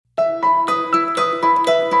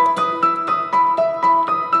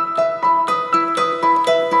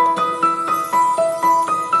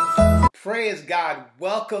God.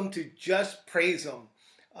 Welcome to Just Praise Him.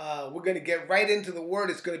 We're going to get right into the Word.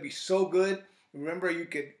 It's going to be so good. Remember, you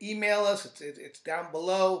can email us. It's down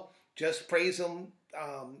below. Just Praise Him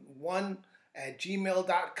 1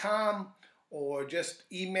 @gmail.com, or just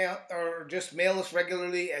email or just mail us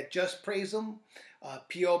regularly at Just Praise Him,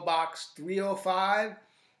 P.O. Box 305,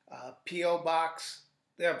 P.O. Box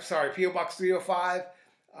 305,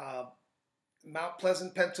 Mount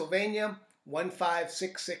Pleasant, Pennsylvania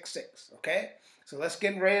 15666. Okay, so let's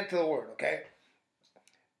get right into the Word. Okay,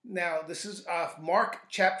 now this is Mark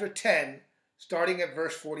chapter 10, starting at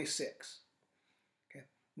verse 46. Okay,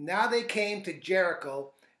 now they came to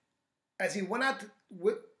Jericho. As he went out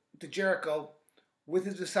to Jericho with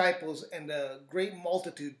his disciples and a great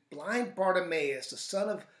multitude, blind Bartimaeus, the son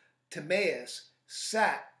of Timaeus,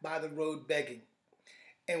 sat by the road begging.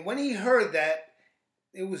 And when he heard that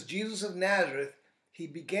it was Jesus of Nazareth, he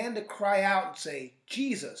began to cry out and say,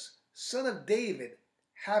 "Jesus, Son of David,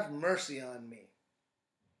 have mercy on me."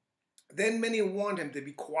 Then many warned him to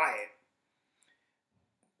be quiet.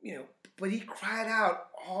 But he cried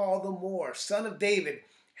out all the more, "Son of David,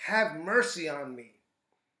 have mercy on me."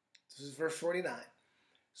 This is verse 49.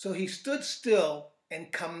 So he stood still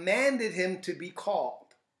and commanded him to be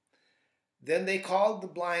called. Then they called the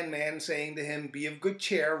blind man, saying to him, "Be of good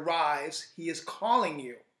cheer, rise, he is calling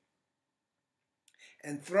you."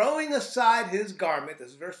 And throwing aside his garment, this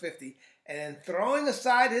is verse 50, and throwing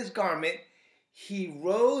aside his garment, he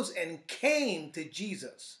rose and came to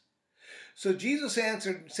Jesus. So Jesus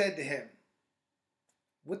answered and said to him,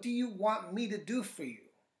 "What do you want me to do for you?"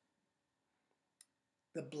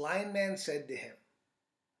 The blind man said to him,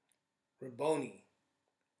 "Rabboni,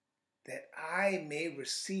 that I may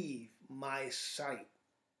receive my sight."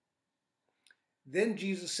 Then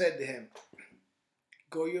Jesus said to him,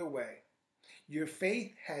 "Go your way. Your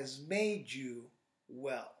faith has made you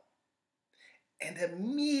well." And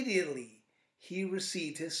immediately he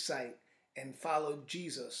received his sight and followed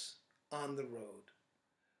Jesus on the road.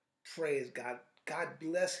 Praise God. God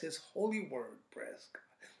bless his holy word. Praise God.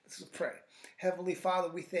 Let's pray. Heavenly Father,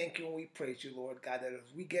 we thank you and we praise you, Lord God, that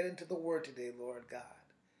as we get into the word today, Lord God,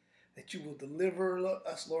 that you will deliver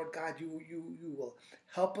us, Lord God. You will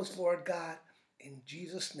help us, Lord God. In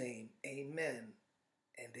Jesus' name, amen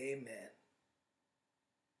and amen.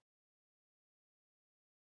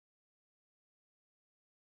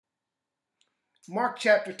 Mark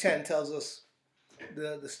chapter 10 tells us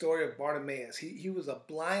the story of Bartimaeus. He was a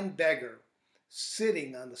blind beggar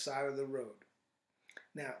sitting on the side of the road.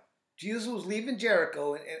 Now, Jesus was leaving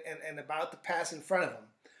Jericho and about to pass in front of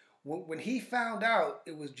him. When he found out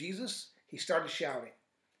it was Jesus, he started shouting,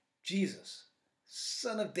 "Jesus,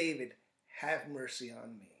 Son of David, have mercy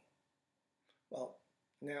on me." Well,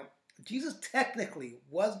 now, Jesus technically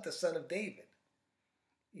wasn't the son of David.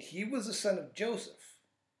 He was the son of Joseph.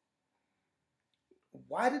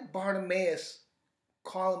 Why did Bartimaeus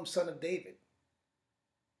call him son of David?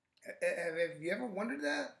 Have you ever wondered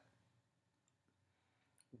that?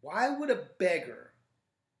 Why would a beggar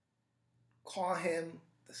call him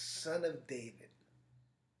the son of David?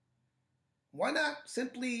 Why not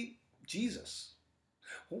simply Jesus?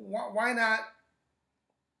 Why not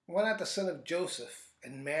the son of Joseph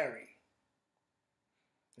and Mary?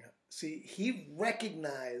 See, he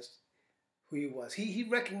recognized who he was. He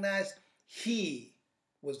recognized he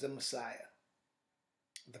was the Messiah,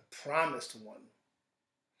 the promised one.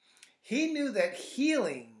 He knew that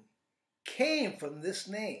healing came from this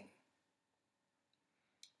name.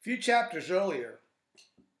 A few chapters earlier,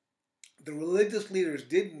 the religious leaders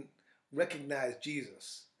didn't recognize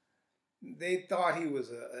Jesus. They thought he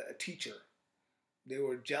was a teacher. They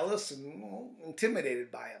were jealous and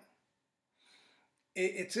intimidated by him.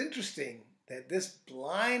 It's interesting that this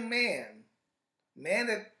blind man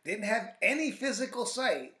that didn't have any physical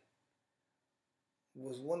sight,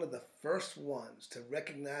 was one of the first ones to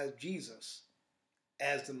recognize Jesus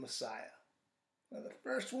as the Messiah. One of the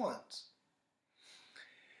first ones.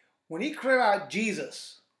 When he cried out,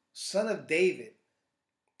 "Jesus, Son of David,"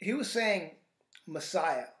 he was saying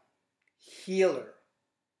Messiah, healer,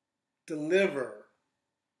 deliverer.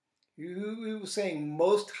 He was saying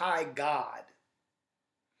Most High God.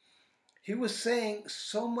 He was saying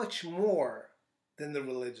so much more than the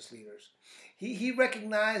religious leaders. He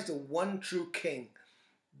recognized the one true King,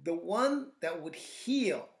 the one that would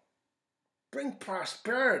heal, bring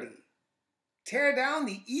prosperity, tear down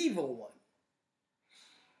the evil one.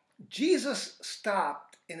 Jesus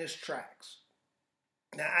stopped in his tracks.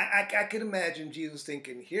 Now, I can imagine Jesus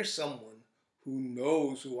thinking, here's someone who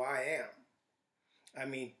knows who I am. I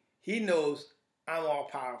mean, he knows I'm all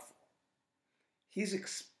powerful. He's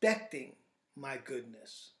expecting my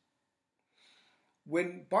goodness.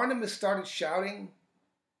 When Barnabas started shouting,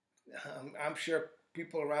 I'm sure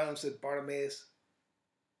people around him said, Bartimaeus,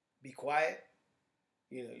 be quiet.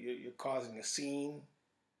 You're causing a scene.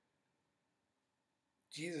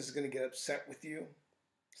 Jesus is going to get upset with you.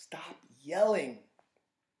 Stop yelling.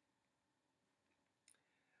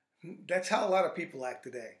 That's how a lot of people act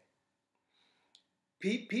today.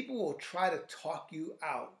 People will try to talk you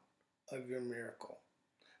out of your miracle.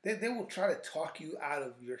 They will try to talk you out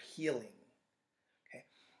of your healing. Okay?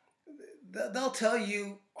 They'll tell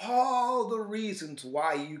you all the reasons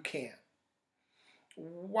why you can't,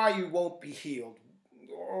 why you won't be healed,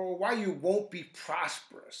 or why you won't be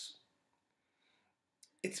prosperous.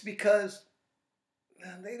 It's because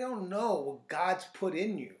they don't know what God's put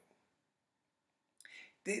in you.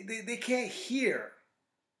 They can't hear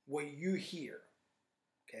what you hear.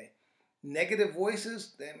 Okay? Negative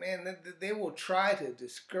voices, they will try to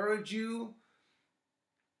discourage you.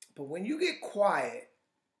 But when you get quiet,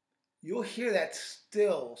 you'll hear that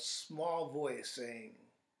still small voice saying,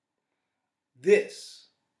 this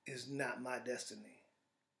is not my destiny.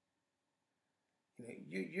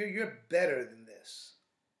 You're better than this.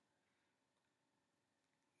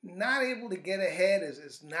 Not able to get ahead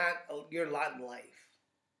is not your lot in life.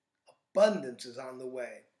 Abundance is on the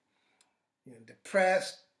way.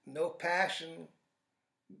 Depressed, no passion,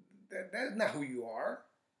 that's not who you are.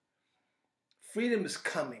 Freedom is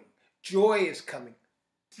coming. Joy is coming.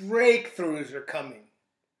 Breakthroughs are coming.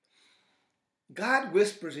 God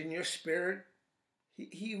whispers in your spirit.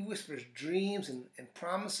 He whispers dreams and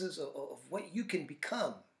promises of what you can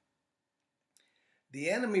become. The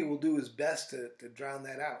enemy will do his best to drown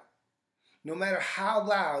that out. No matter how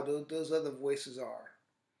loud those other voices are,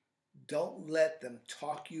 don't let them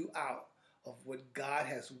talk you out of what God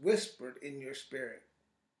has whispered in your spirit.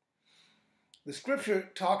 The scripture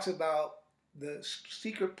talks about the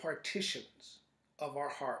secret partitions of our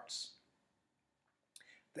hearts.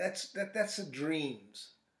 That's the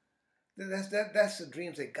dreams. That's the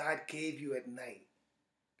dreams that God gave you at night.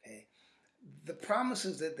 Okay, the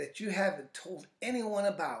promises that you haven't told anyone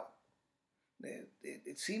about.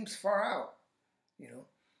 It seems far out,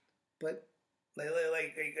 but like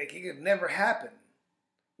it could never happen.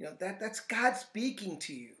 That's God speaking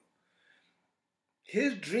to you.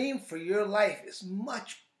 His dream for your life is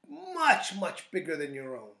much, much, much bigger than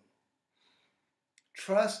your own.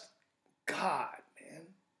 Trust God, man.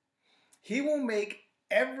 He will make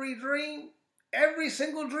every dream, every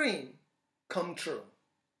single dream, come true.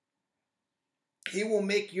 He will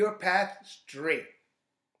make your path straight.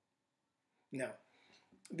 Now,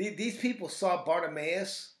 these people saw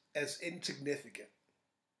Bartimaeus as insignificant,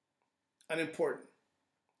 unimportant,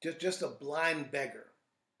 just a blind beggar.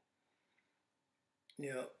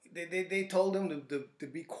 They told him to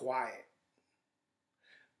be quiet.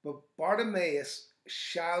 But Bartimaeus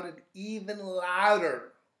shouted even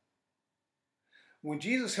louder. When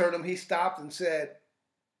Jesus heard him, he stopped and said,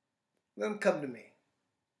 let him come to me.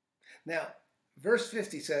 Now, verse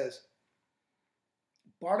 50 says,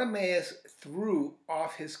 Bartimaeus threw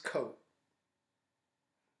off his coat.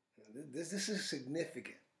 This is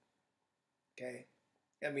significant. Okay?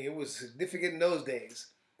 It was significant in those days,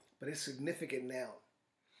 but it's significant now.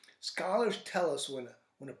 Scholars tell us when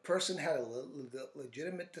a person had a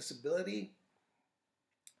legitimate disability,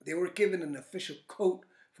 they were given an official coat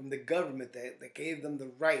from the government that gave them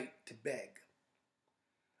the right to beg.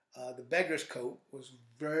 The beggar's coat was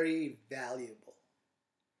very valuable.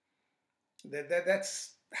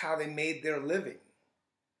 That's how they made their living.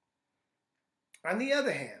 On the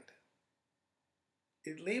other hand,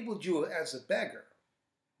 it labeled you as a beggar.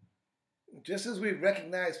 Just as we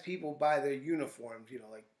recognize people by their uniforms,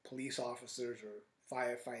 like police officers or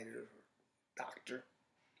firefighters or doctor.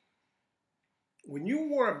 When you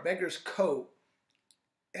wore a beggar's coat,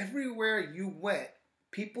 everywhere you went,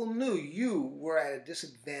 people knew you were at a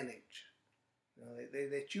disadvantage.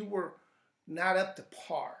 That you were not up to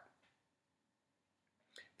par.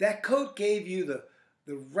 That coat gave you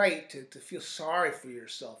the right to feel sorry for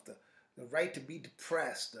yourself, the right to be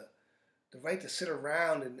depressed, the right to sit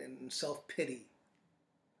around in self-pity.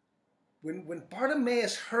 When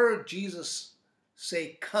Bartimaeus heard Jesus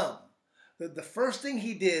say, come, the first thing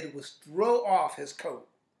he did was throw off his coat.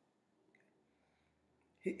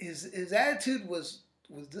 His attitude was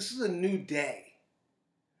this is a new day.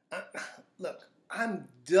 Look, I'm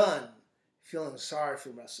done feeling sorry for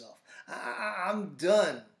myself. I'm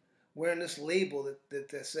done wearing this label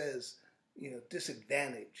that says,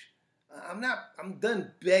 disadvantage. I'm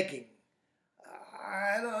done begging.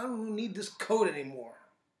 I don't need this coat anymore.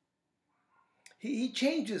 He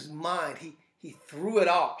changed his mind. He threw it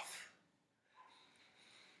off.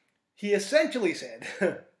 He essentially said,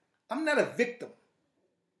 I'm not a victim,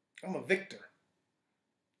 I'm a victor.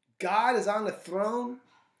 God is on the throne.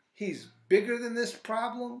 He's bigger than this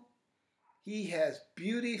problem. He has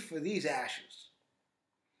beauty for these ashes.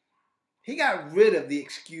 He got rid of the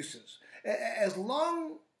excuses. As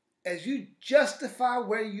long as you justify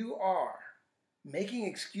where you are, making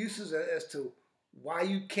excuses as to why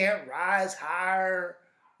you can't rise higher,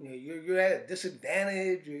 you're at a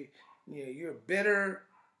disadvantage, you're bitter,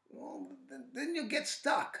 well, then you'll get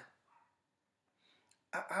stuck.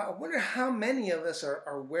 I wonder how many of us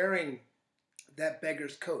are wearing that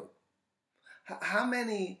beggar's coat. How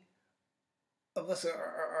many of us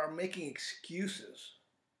are making excuses?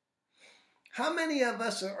 How many of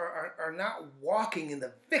us are not walking in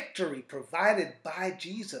the victory provided by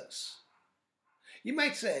Jesus? You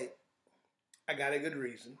might say, I got a good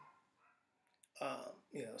reason.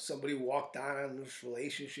 Somebody walked out on this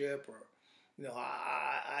relationship, or,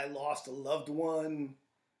 I lost a loved one.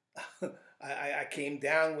 I came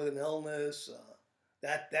down with an illness.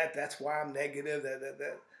 That's why I'm negative.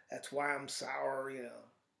 That's why I'm sour.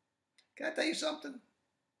 Can I tell you something?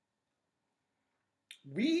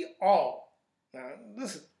 We all, now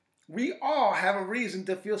listen, we all have a reason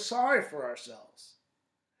to feel sorry for ourselves.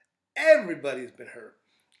 Everybody's been hurt.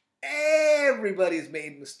 Everybody's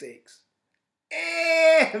made mistakes.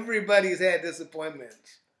 Everybody's had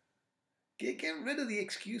disappointments. Get rid of the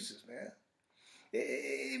excuses, man.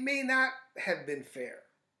 It may not have been fair,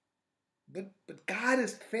 but God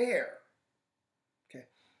is fair. Okay,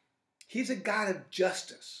 He's a God of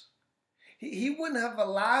justice. He wouldn't have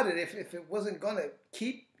allowed it if it wasn't going to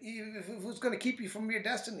keep you, if it was going to keep you from your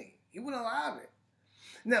destiny. He wouldn't allow it.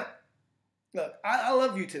 Now, look, I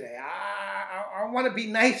love you today. I want to be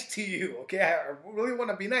nice to you, okay? I really want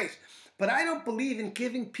to be nice. But I don't believe in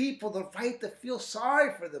giving people the right to feel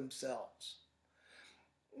sorry for themselves.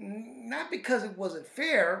 Not because it wasn't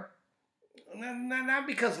fair, not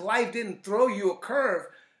because life didn't throw you a curve,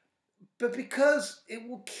 but because it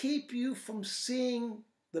will keep you from seeing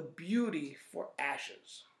the beauty for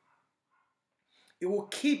ashes. It will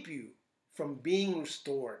keep you from being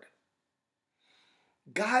restored.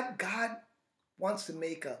 God wants to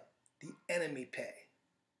make the enemy pay.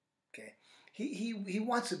 Okay, he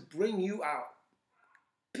wants to bring you out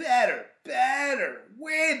better,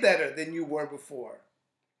 way better than you were before.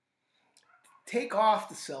 Take off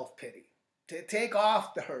the self-pity. Take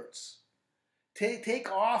off the hurts. Take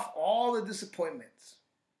off all the disappointments.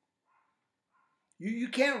 You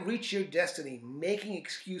can't reach your destiny making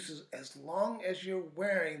excuses as long as you're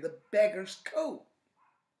wearing the beggar's coat.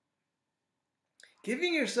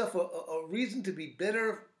 Giving yourself a reason to be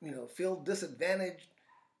bitter, feel disadvantaged,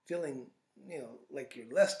 feeling, like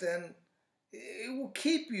you're less than, it will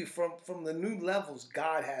keep you from the new levels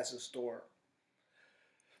God has in store.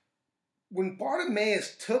 When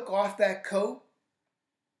Bartimaeus took off that coat,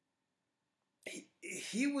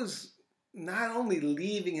 he was not only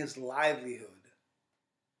leaving his livelihood,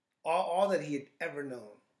 all that he had ever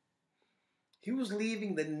known. He was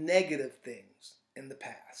leaving the negative things in the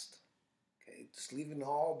past. Okay, just leaving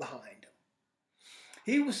all behind him.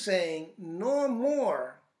 He was saying, no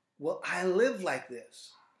more will I live like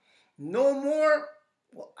this. No more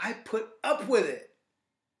will I put up with it.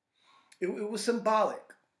 It was symbolic.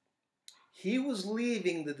 He was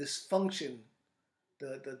leaving the dysfunction,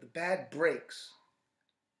 the bad breaks.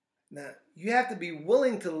 Now, you have to be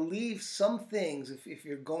willing to leave some things if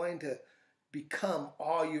you're going to become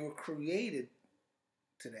all you were created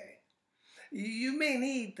today. You may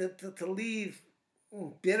need to leave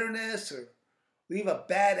bitterness, or leave a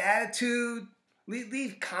bad attitude,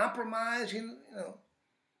 leave compromise.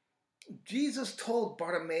 Jesus told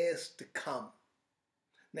Bartimaeus to come.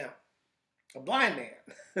 Now, a blind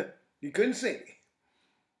man, he couldn't see,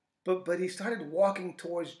 but he started walking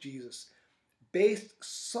towards Jesus based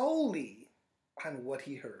solely on what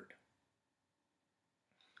he heard.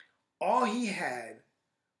 All he had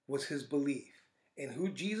was his belief in who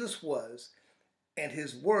Jesus was and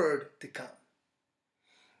his word to come.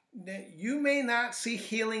 Now, you may not see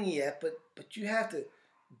healing yet, but you have to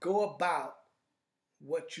go about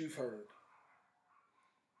what you've heard.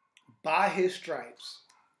 By his stripes,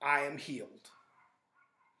 I am healed.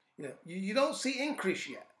 You don't see increase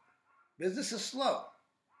yet. Business is slow.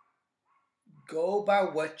 Go by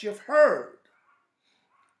what you've heard.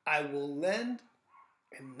 I will lend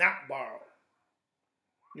and not borrow.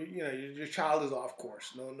 Your child is off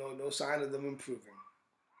course. No sign of them improving.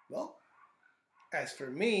 Well, as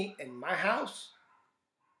for me and my house,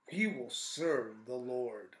 we will serve the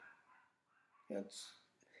Lord.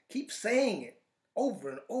 Keep saying it over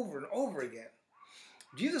and over and over again.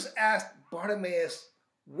 Jesus asked Bartimaeus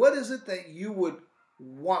what is it that you would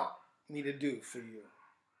want me to do for you?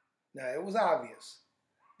 Now, it was obvious.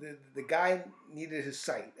 The guy needed his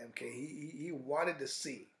sight, okay? He wanted to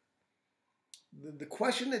see. The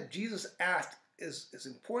question that Jesus asked is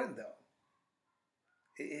important, though.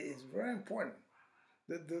 It is very important.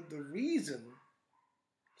 The reason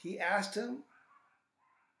he asked him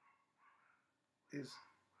is,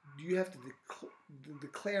 you have to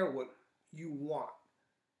declare what you want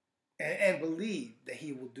and believe that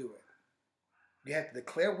he will do it. You have to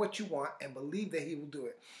declare what you want and believe that he will do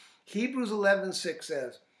it. Hebrews 11:6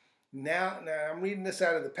 says, now I'm reading this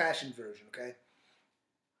out of the Passion Version, okay?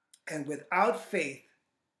 And without faith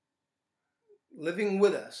living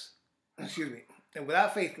with us, and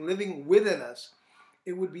without faith living within us,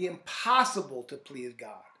 it would be impossible to please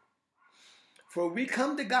God. For we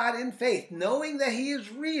come to God in faith, knowing that he is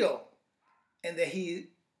real and that he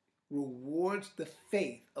rewards the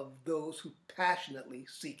faith of those who passionately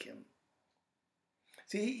seek him.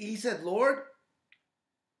 See, he said, Lord,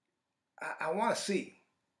 I want to see.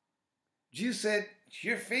 Jesus said,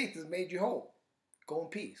 your faith has made you whole. Go in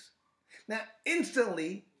peace. Now,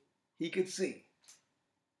 instantly, he could see.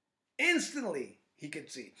 Instantly, he could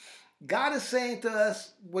see. God is saying to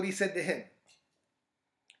us what he said to him.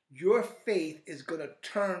 Your faith is going to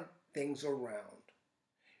turn things around.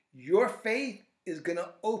 Your faith is going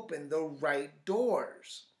to open the right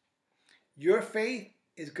doors. Your faith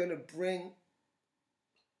is going to bring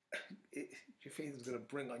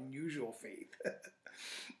unusual faith.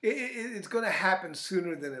 It's going to happen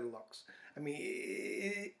sooner than it looks. I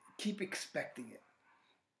mean, keep expecting it.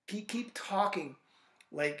 Keep talking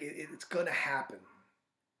like it's going to happen.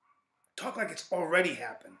 Talk like it's already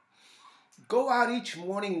happened. Go out each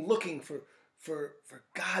morning looking for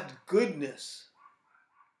God's goodness.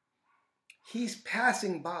 He's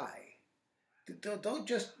passing by. Don't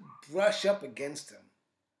just brush up against him.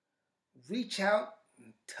 Reach out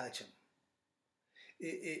and touch him.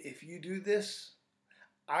 If you do this,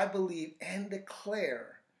 I believe and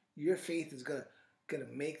declare your faith is gonna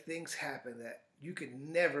make things happen that you could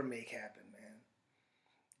never make happen, man.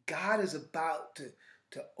 God is about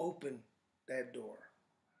to open that door.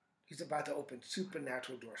 He's about to open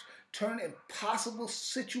supernatural doors. Turn impossible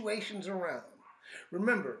situations around.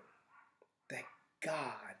 Remember that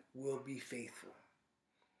God will be faithful.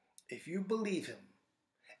 If you believe him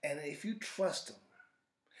and if you trust him,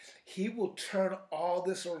 he will turn all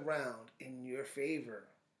this around in your favor.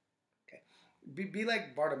 Okay? Be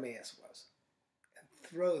like Bartimaeus was and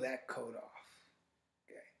throw that coat off.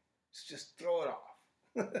 Okay? Just throw it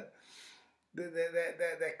off.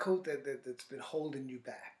 that coat that's been holding you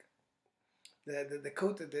back. The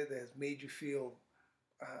coat that has made you feel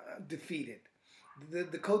defeated.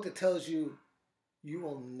 The coat that tells you you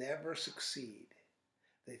will never succeed,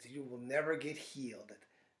 that you will never get healed,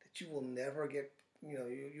 that you will never get,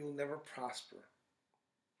 you'll never prosper.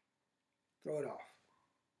 Throw it off.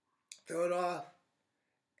 Throw it off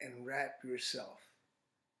and wrap yourself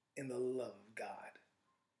in the love of God.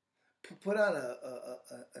 Put on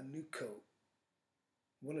a new coat,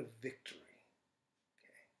 one of victory.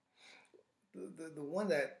 The one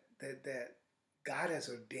that God has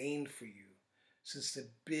ordained for you since the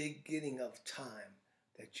beginning of time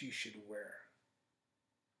that you should wear.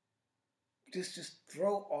 Just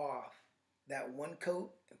throw off that one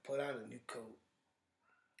coat and put on a new coat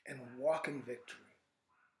and walk in victory,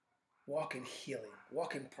 walk in healing,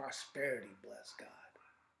 walk in prosperity. Bless God.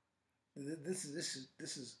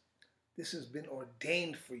 This has been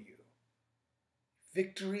ordained for you.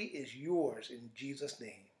 Victory is yours in Jesus'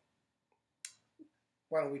 name.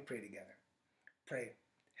 Why don't we pray together? Pray.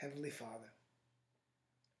 Heavenly Father,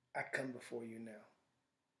 I come before you now.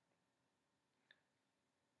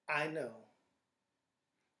 I know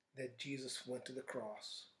that Jesus went to the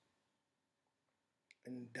cross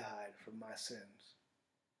and died for my sins.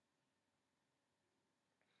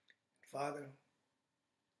 Father,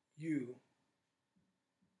 you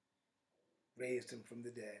raised him from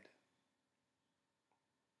the dead.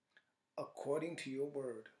 According to your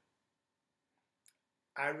word,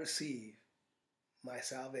 I receive my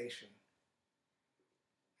salvation,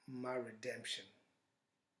 my redemption,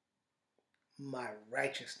 my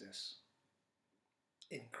righteousness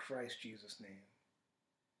in Christ Jesus' name.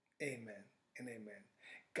 Amen and amen.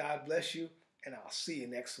 God bless you, and I'll see you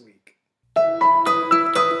next week.